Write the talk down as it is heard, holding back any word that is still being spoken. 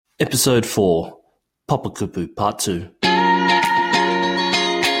Episode 4, Papakupu Part 2.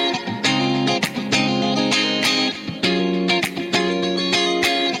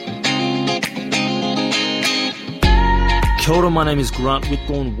 Kia ora, my name is Grant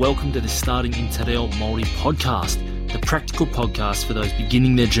Whitbourne. Welcome to the Starting in Te Reo Māori podcast, the practical podcast for those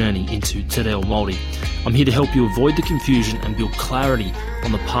beginning their journey into Te Reo Māori. I'm here to help you avoid the confusion and build clarity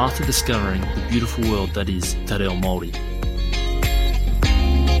on the path to discovering the beautiful world that is Te Reo Māori.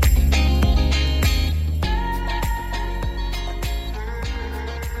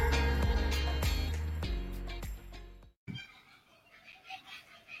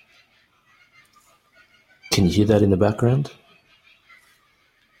 Can you hear that in the background?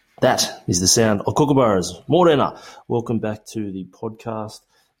 That is the sound of kookaburras. Morena. Welcome back to the podcast.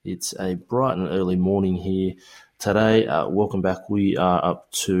 It's a bright and early morning here today. Welcome back. We are up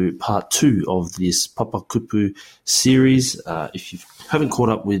to part 2 of this Papakupu series. If you haven't caught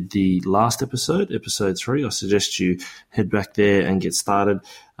up with the last episode, episode 3, I suggest you head back there and get started.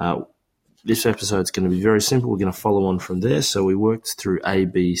 This episode is going to be very simple. We're going to follow on from there. So we worked through A,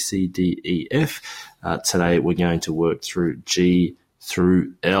 B, C, D, E, F. Today we're going to work through G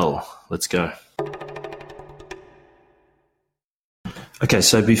through L. Let's go. Okay,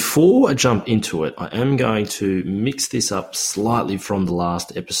 so before I jump into it, I am going to mix this up slightly from the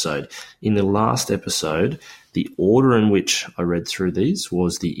last episode. In the last episode, the order in which I read through these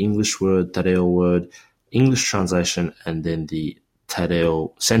was the English word, Te Reo word, English translation, and then the Te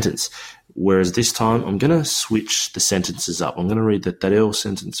Reo sentence. Whereas this time, I'm going to switch the sentences up. I'm going to read the Te Reo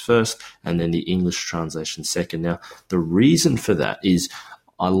sentence first and then the English translation second. Now, the reason for that is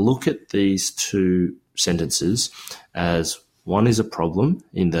I look at these two sentences as one is a problem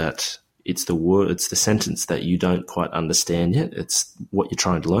in that it's the sentence that you don't quite understand yet. It's what you're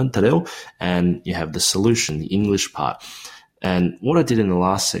trying to learn, Te Reo, and you have the solution, the English part. And what I did in the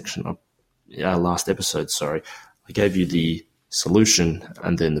last episode, I gave you the solution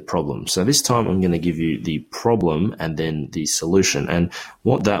and then the problem. So this time I'm going to give you the problem and then the solution. And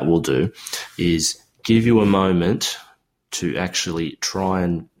what that will do is give you a moment to actually try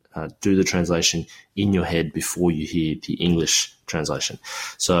and do the translation in your head before you hear the English translation.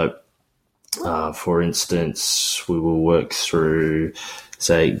 So, for instance, we will work through,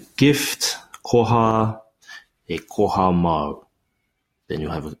 say, gift, koha, e koha mau. Then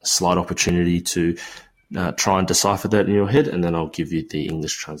you'll have a slight opportunity to try and decipher that in your head, and then I'll give you the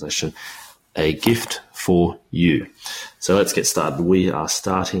English translation. A gift for you. So let's get started. We are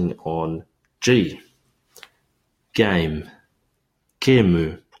starting on G. Game.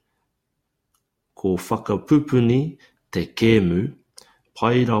 Kemu. Ko whakapupu ni te kemu,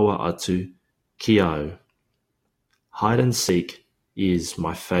 pai rawa atu ki au. Hide and seek is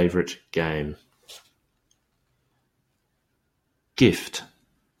my favourite game. Gift.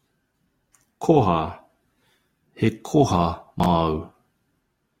 Koha. He koha mau.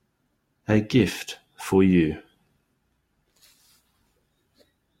 A gift for you.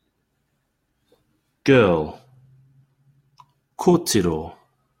 Girl. Kotiro.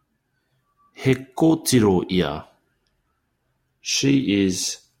 He kotiro ia. She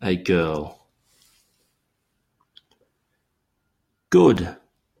is a girl. Good.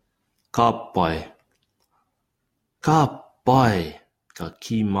 Ka pai. Ka pai. Ka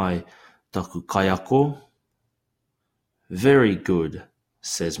ki mai taku kaiako. Very good,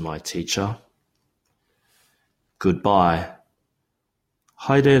 says my teacher. Goodbye.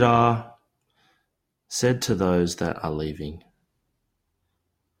 Haere rā, said to those that are leaving.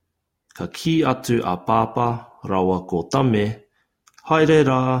 Ka ki atu a papa rawa ko tame. Haere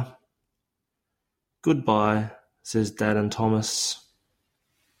rā. Goodbye, says Dad and Thomas.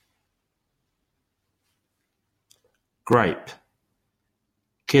 Grape.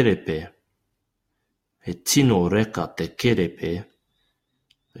 Kerepe. He tino reka te kerepe.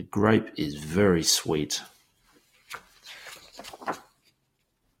 The grape is very sweet.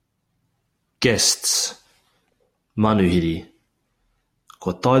 Guests. Manuhiri.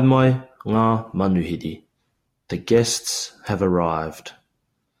 Ko tae mai ngā manuhiri. The guests have arrived.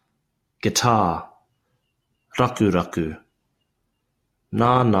 Guitar. Raku raku.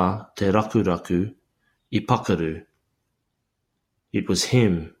 Nāna te raku raku I pakaru. It was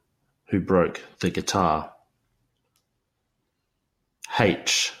him who broke the guitar.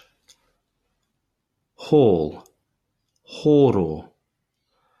 H. Hall. Horo.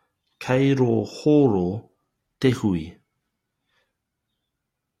 Keiro horo te hui.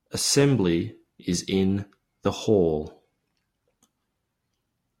 Assembly is in the hall.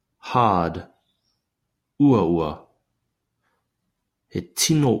 Hard. Ua ua. He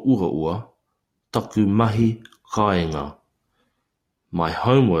tino ua ua taku mahi kāinga. My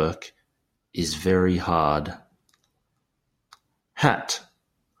homework is very hard. Hat.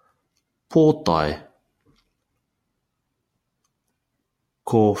 Pōtai.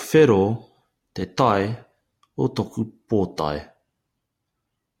 Ko whero te tai o toku pōtai.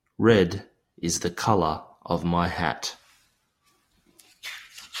 Red is the color of my hat.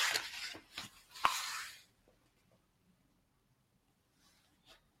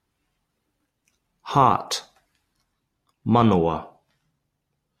 Heart. Manawa.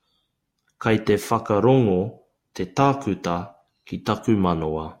 Kei te whakarongo te tākuta ki taku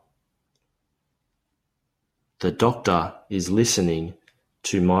manawa. The doctor is listening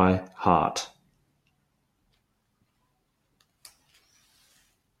to my heart.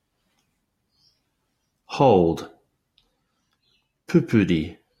 Hold.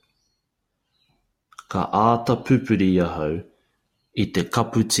 Pupuri. Ka āta pupuri ahau I te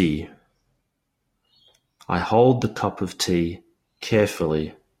kapu tea. I hold the cup of tea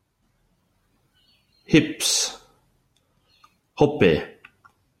carefully. Hips. Hope.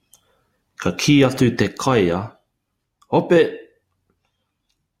 Ka ki atu te kaia. Hope.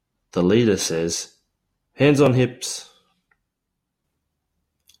 The leader says, hands on hips.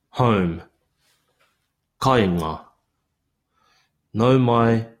 Home. Kāinga. Nau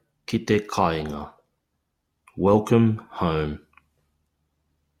mai ki te kāinga. Welcome home.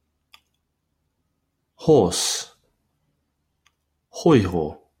 Horse.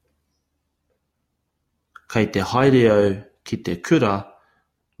 Hoiho. Kei te haere au ki te kura,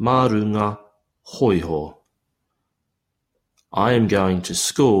 mārunga hoiho. I am going to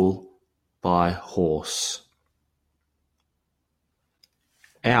school by horse.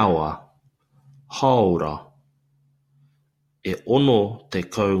 Hour. Haora. E ono te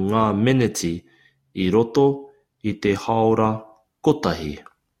kau ngā meneti I roto I te haora kotahi.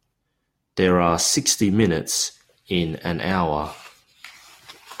 There are 60 minutes in an hour.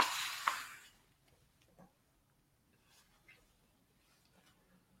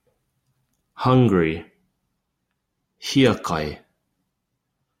 Hungry. Hiakai.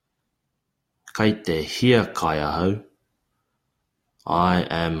 Kei te hiakai ahau. I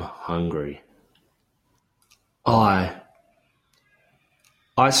am hungry.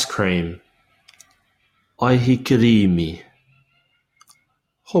 Ice cream. Aihi kirimi.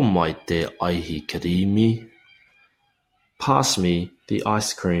 Ho mai te aihi kirimi. Pass me the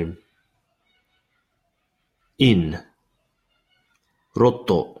ice cream. In.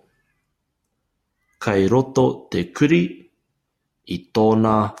 Roto. Kei roto te kuri I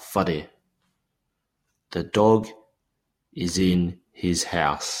tōna whare. The dog is in his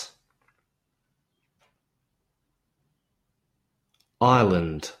house.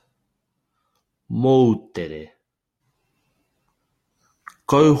 Island. Moutere.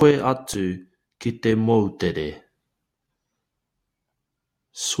 Kauhoi atu ki te moutere.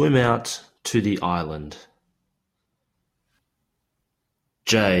 Swim out to the island.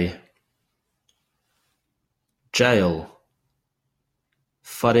 J. Jail.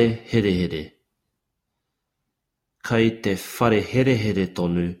 Whare here here. Kei te whare here here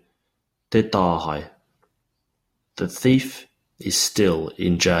tonu te tāhai. The thief is still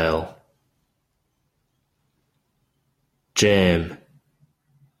in jail. Jam.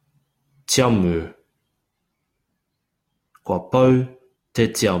 Tiamu. Kua pau te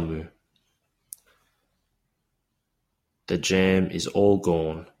tiamu. The jam is all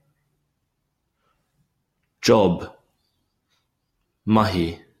gone. Job.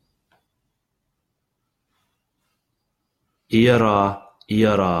 Mahi. Ia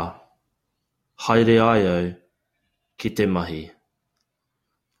rā. Haere ai au ki te mahi.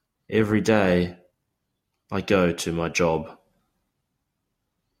 Every day I go to my job.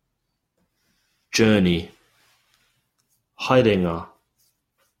 Journey. Haerenga.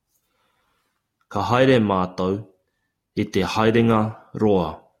 Ka haere mātou I te haerenga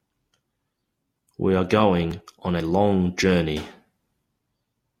roa. We are going on a long journey.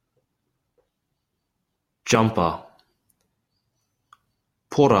 Jumper.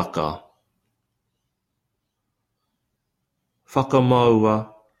 Poraka. Whakamaua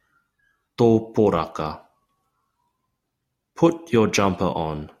tō poraka. Put your jumper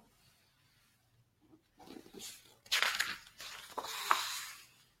on.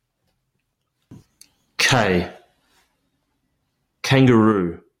 K.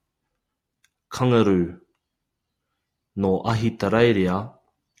 Kangaroo. Kangaroo. No ahitareiria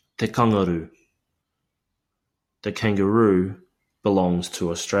te kangaroo. The kangaroo belongs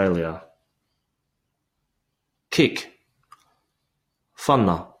to Australia. Kick.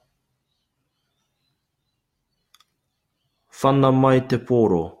 Whana. Whana mai te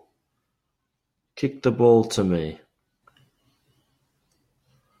poro. Kick the ball to me.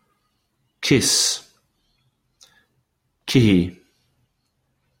 kiss. Kihi.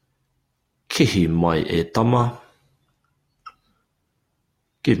 Kihi mai e tama.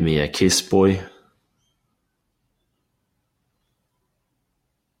 Give me a kiss, boy.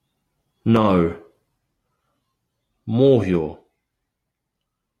 No. Mōhio.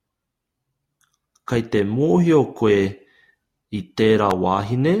 Kei te mōhio koe I tērā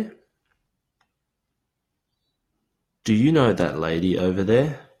wāhine? Do you know that lady over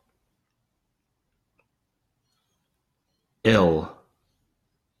there? L.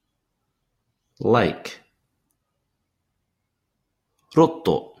 Lake.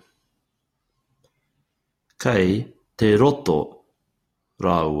 Roto. Kei te roto,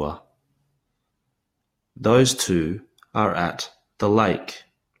 rāua. Those two are at the lake.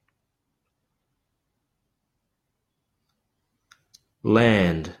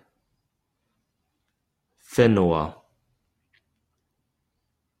 Land. Whenua.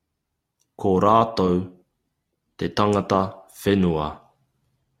 Ko rātou te tangata whenua.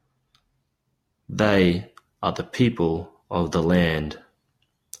 They are the people of the land.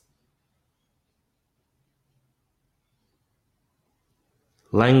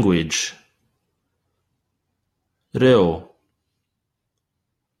 Language. Reo.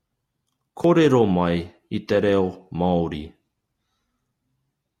 Kōrero mai I te reo Māori.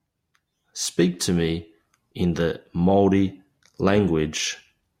 Speak to me in the Māori language.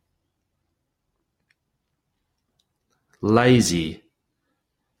 Lazy.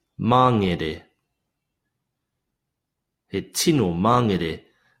 Mangere. He tino mangere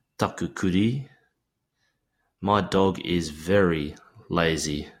taku kuri. My dog is very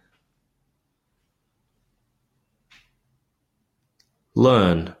lazy.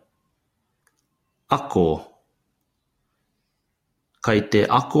 Learn. Ako. Kei te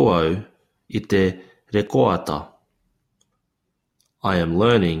ako au I te rekoata. I am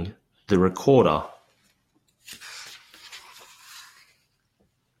learning the recorder.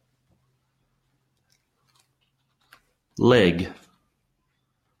 Leg.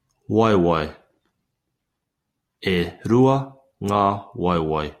 Waiwai. E rua ngā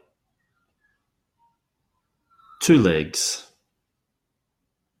waiwai. 2 legs.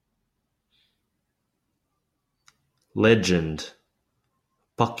 Legend.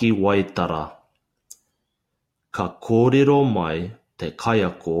 Paki waitara. Ka kōrero mai te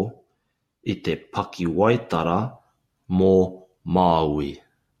kaiako I te paki waitara mō Māui.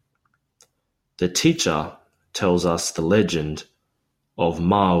 The teacher tells us the legend of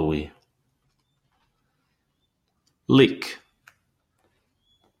Māui. Lick.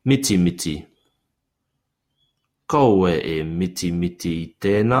 Miti miti. Koe e miti miti I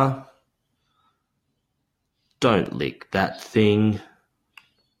tēnā. Don't lick that thing.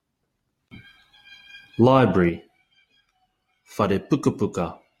 Library. Whare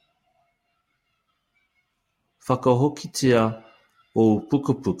pukapuka. Whakahokitia o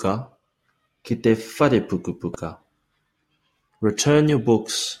pukapuka ki te whare pukapuka. Return your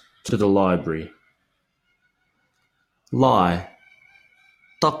books to the library. Lie.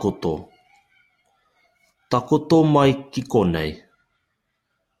 Takoto. Takoto mai ki konei.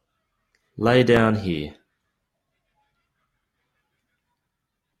 Lay down here.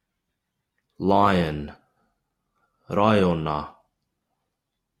 Lion. Raiona.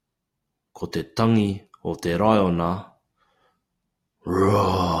 Ko te tangi o te raiona.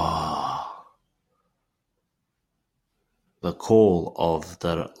 Roar. The call of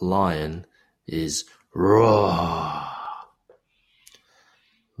the lion is roar.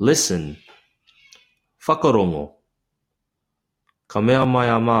 Listen. Whakarongo. Ka mea mai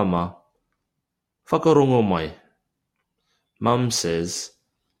a mama. Whakarongo mai. Mum says,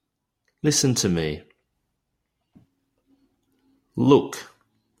 listen to me. Look.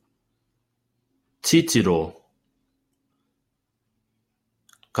 Titiro.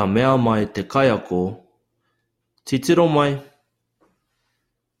 Ka mea mai te kaiako. Titiro mai.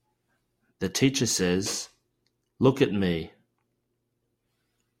 The teacher says, look at me.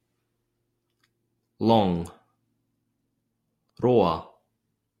 Long. Roa.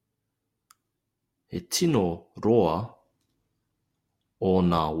 He tino roa o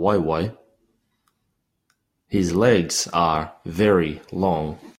ngā waiwai. His legs are very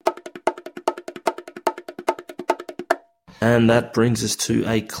long. And that brings us to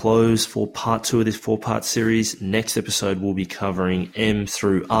a close for part 2 of this 4-part series. Next episode, we'll be covering M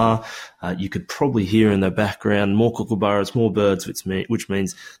through R. You could probably hear in the background more kookaburras, more birds, which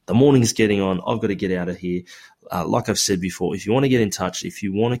means the morning's getting on. I've got to get out of here. Like I've said before, if you want to get in touch, if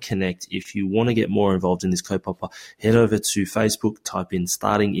you want to connect, if you want to get more involved in this kaupapa, head over to Facebook, type in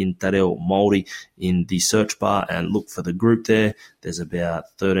Starting in Te Reo Māori in the search bar and look for the group there. There's about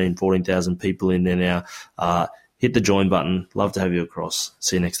 14,000 people in there now. Hit the join button. Love to have you across.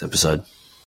 See you next episode.